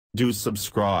Do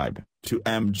subscribe to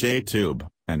MJTube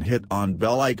and hit on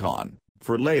bell icon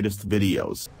for latest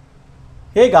videos.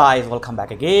 Hey guys, welcome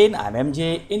back again. I'm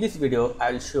MJ. In this video,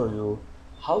 I will show you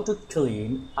how to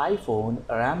clean iPhone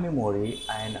RAM memory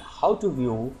and how to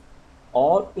view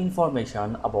all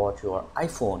information about your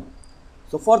iPhone.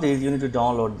 So for this, you need to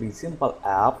download the simple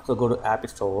app. So go to App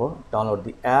Store, download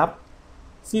the app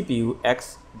CPU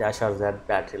X-Z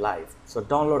Battery Life. So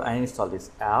download and install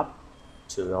this app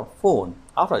to your phone.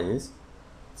 After this,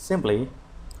 simply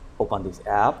open this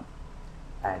app,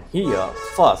 and here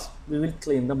first we will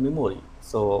clean the memory.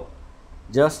 So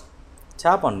just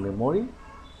tap on memory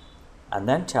and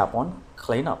then tap on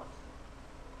clean up.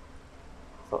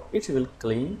 So it will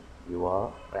clean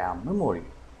your RAM memory.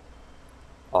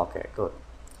 Okay, good.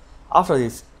 After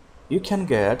this, you can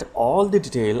get all the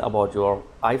detail about your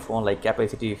iPhone, like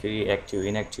capacity, free, active,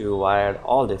 inactive, wired,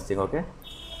 all this thing. Okay,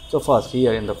 so first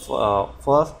here in the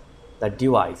first the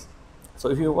device. So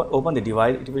if you open the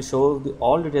device, it will show the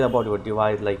all detail about your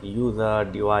device, like user,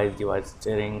 device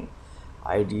steering,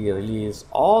 ID, release,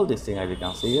 all these things as you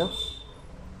can see here.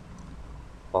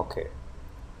 Okay,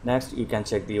 next you can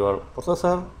check your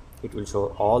processor. It will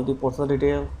show all the processor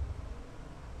detail,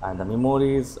 and the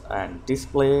memories and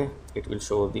display. It will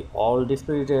show the all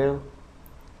display detail.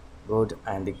 Good.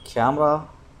 And the camera,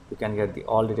 you can get the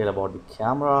all detail about the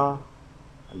camera,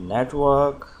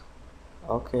 network.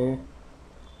 Okay,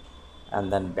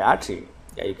 and then battery.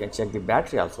 Yeah, you can check the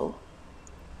battery also,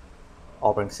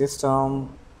 operating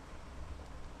system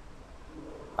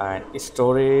and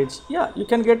storage. Yeah, you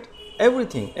can get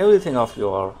everything of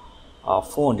your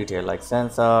phone detail, like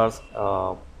sensors,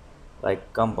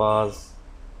 like compass.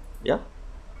 Yeah,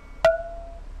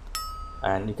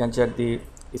 and you can check the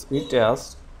speed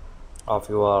test of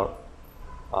your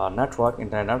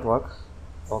internet network.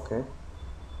 Okay,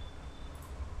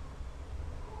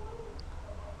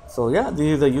 so yeah, this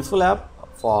is a useful app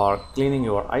for cleaning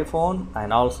your iPhone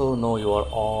and also know your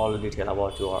all detail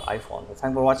about your iPhone. So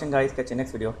thanks for watching guys. Catch you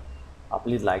next video.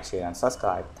 Please like, share and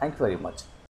subscribe. Thank you very much.